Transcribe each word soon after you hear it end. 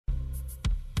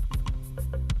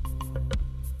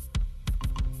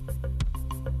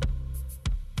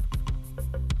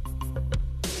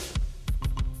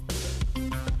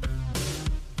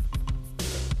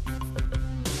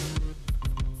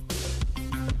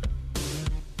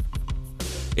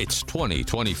It's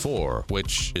 2024,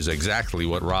 which is exactly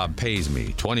what Rob pays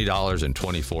me,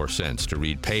 $20.24 to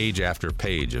read page after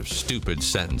page of stupid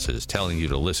sentences telling you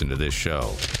to listen to this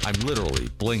show. I'm literally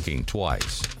blinking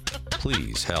twice.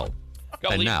 Please help.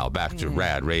 And now back to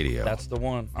RAD Radio. That's the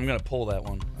one. I'm going to pull that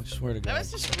one. I swear to God. That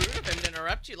was just rude of him to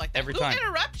interrupt you like that. Every time. Who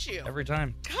interrupts you? Every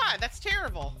time. God, that's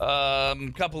terrible.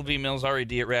 Couple of emails,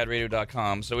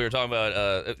 rad@radradio.com. So we were talking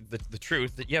about the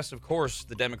truth that, yes, of course,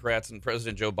 the Democrats and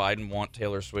President Joe Biden want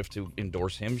Taylor Swift to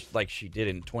endorse him like she did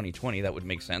in 2020. That would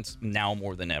make sense now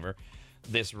more than ever.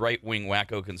 This right-wing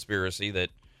wacko conspiracy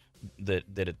that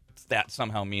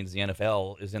somehow means the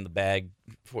NFL is in the bag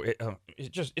for it.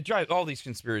 It drives all these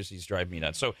conspiracies drive me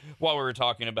nuts. So while we were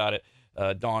talking about it,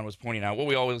 Dawn was pointing out what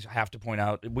we always have to point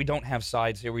out: we don't have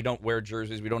sides here. We don't wear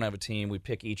jerseys. We don't have a team. We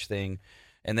pick each thing.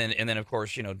 And then of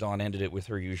course, Dawn ended it with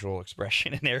her usual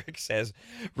expression, and Eric says,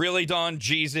 "Really, Dawn?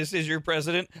 Jesus is your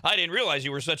president? I didn't realize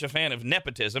you were such a fan of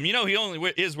nepotism. He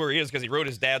only is where he is because he rode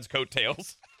his dad's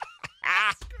coattails."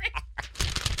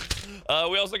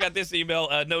 We also got this email,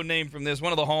 no name from this.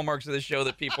 One of the hallmarks of this show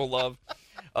that people love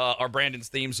are Brandon's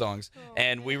theme songs.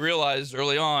 And we realized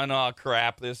early on, oh,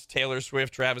 crap, this Taylor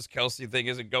Swift, Travis Kelce thing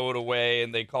isn't going away,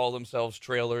 and they call themselves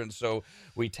Trailer. And so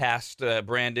we tasked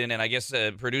Brandon, and I guess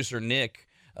producer Nick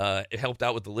helped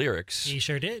out with the lyrics. He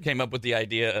sure did. Came up with the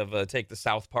idea of take the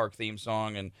South Park theme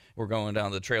song, and we're going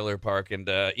down the trailer park. And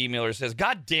emailer says,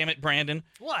 "God damn it, Brandon.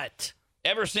 What?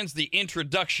 Ever since the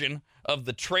introduction of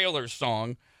the Trailer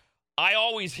song, I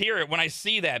always hear it when I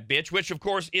see that bitch, which, of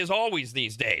course, is always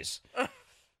these days.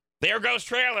 There goes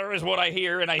Trailer is what I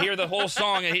hear, and I hear the whole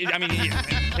song. He's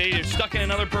stuck in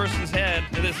another person's head.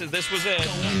 This was it.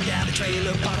 Going down the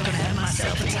trailer park and have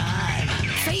myself a time.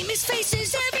 Famous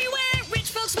faces everywhere,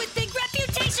 rich folks with big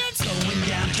reputations. Going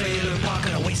down the trailer park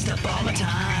and I waste up all my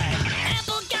time.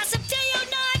 Apple gossip day or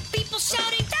night, people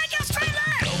shouting, "That goes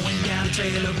Trailer!" Going down the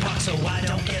trailer park so I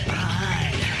don't get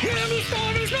behind. Many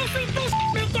stories, no free post,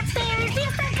 big get stories,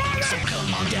 So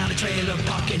come on down the trailer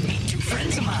park and meet two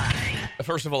friends of mine.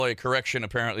 First of all, a correction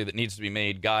apparently that needs to be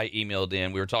made. Guy emailed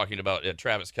in. We were talking about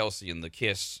Travis Kelce and the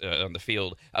kiss on the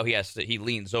field. How he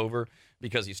leans over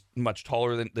because he's much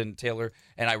taller than Taylor.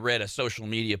 And I read a social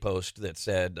media post that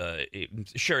said,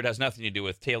 it has nothing to do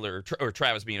with Taylor or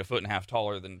Travis being a foot and a half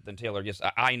taller than Taylor. Yes,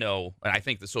 I know, and I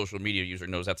think the social media user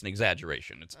knows that's an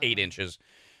exaggeration. It's 8 inches.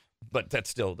 But that's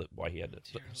still why he had to.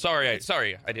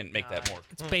 Sorry, I didn't make that more.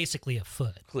 It's basically a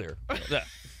foot. Clear.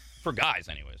 For guys,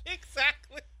 anyways.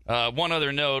 Exactly. One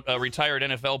other note, retired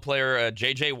NFL player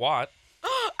J.J. Watt.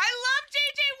 I love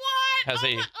J.J. Watt. Has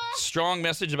a strong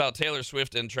message about Taylor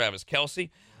Swift and Travis Kelce.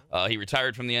 He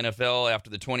retired from the NFL after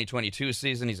the 2022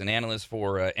 season. He's an analyst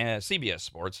for CBS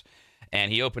Sports.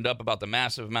 And he opened up about the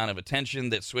massive amount of attention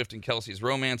that Swift and Kelce's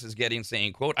romance is getting,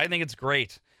 saying, quote, "I think it's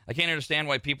great. I can't understand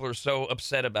why people are so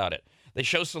upset about it. They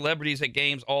show celebrities at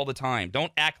games all the time.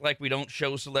 Don't act like we don't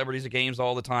show celebrities at games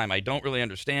all the time. I don't really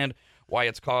understand why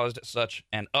it's caused such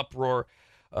an uproar."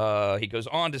 He goes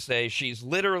on to say, "She's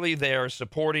literally there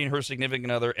supporting her significant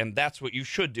other, and that's what you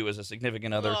should do as a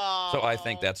significant other." Aww. So I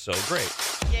think that's so great.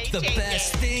 Yay, The JJ.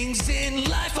 best things in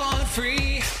life aren't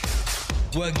free.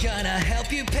 We're gonna help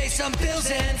you pay some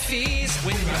bills and fees.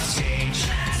 When runs change,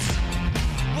 that's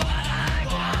what I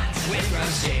want. When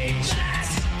runs change,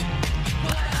 that's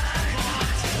what I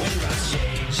want. When runs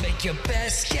change, make your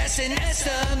best guess and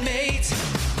estimate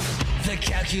the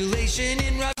calculation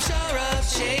in rough jar of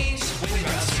change. When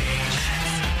runs change,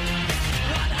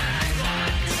 that's what I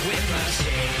want. When runs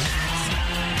change,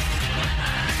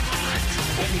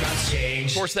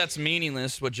 Of course, that's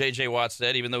meaningless, what J.J. Watt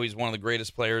said, even though he's one of the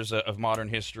greatest players of modern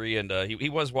history, and he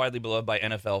was widely beloved by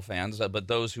NFL fans, but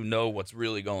those who know what's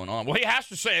really going on, well, he has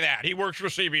to say that. He works for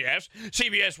CBS.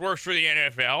 CBS works for the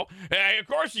NFL. Of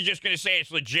course he's just going to say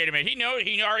it's legitimate.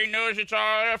 He already knows it's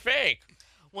all fake.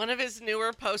 One of his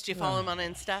newer posts, you follow him on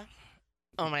Insta?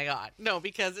 Oh, my God. No,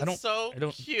 because it's so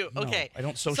cute. No, okay. I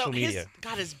don't social media.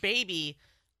 His baby,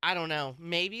 I don't know,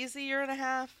 maybe he's a year and a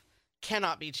half.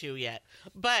 Cannot be 2 yet.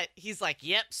 But he's like,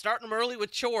 yep, starting them early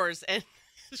with chores. And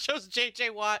it shows J.J.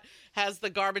 Watt has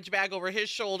the garbage bag over his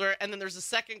shoulder. And then there's a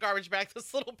second garbage bag.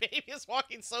 This little baby is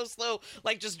walking so slow,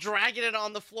 like just dragging it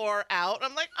on the floor out.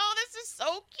 I'm like, oh, this is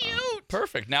so cute.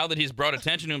 Perfect. Now that he's brought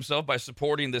attention to himself by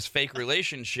supporting this fake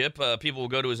relationship, people will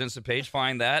go to his Insta page,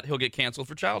 find that. He'll get canceled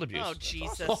for child abuse. Oh,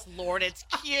 Jesus, Lord, it's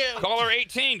cute. Caller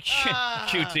 18.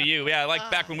 Cute to you. Yeah,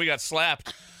 like back when we got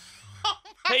slapped.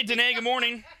 Hey, Danae, good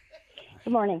morning.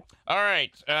 Good morning. All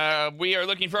right. We are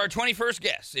looking for our 21st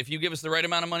guess. If you give us the right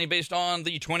amount of money based on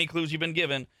the 20 clues you've been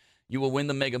given, you will win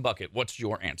the mega bucket. What's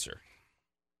your answer?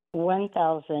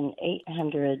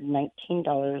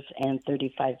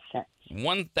 $1,819.35.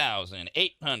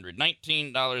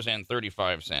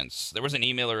 $1,819.35. There was an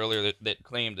emailer earlier that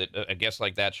claimed that a guess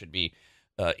like that should be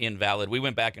invalid. We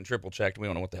went back and triple checked. We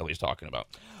don't know what the hell he's talking about.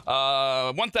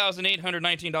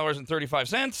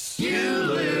 $1,819.35. You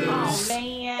lose. Oh,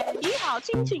 man. 你好，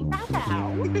亲情大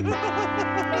宝。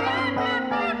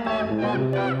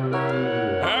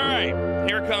 All right,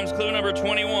 here comes clue number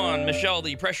 21. Michelle,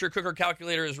 the pressure cooker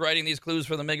calculator, is writing these clues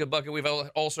for the Mega Bucket. We've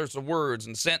all sorts of words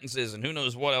and sentences and who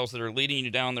knows what else that are leading you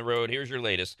down the road. Here's your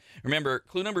latest. Remember,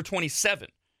 clue number 27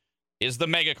 is the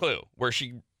mega clue, where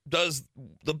she does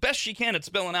the best she can at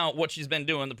spelling out what she's been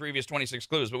doing the previous 26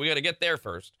 clues, but we got to get there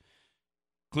first.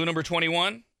 Clue number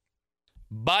 21,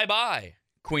 bye-bye,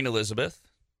 Queen Elizabeth.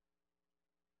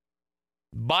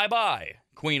 Bye-bye,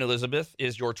 Queen Elizabeth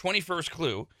is your 21st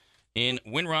clue in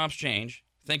Win Rob's Change.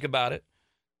 Think about it.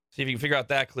 See if you can figure out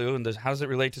that clue and how does it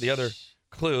relate to the other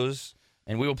clues.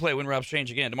 And we will play Win Rob's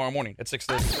Change again tomorrow morning at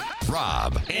 6:30.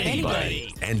 Rob,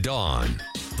 Anybody. and Dawn.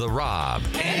 The Rob,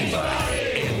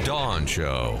 Anybody. and Dawn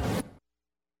Show.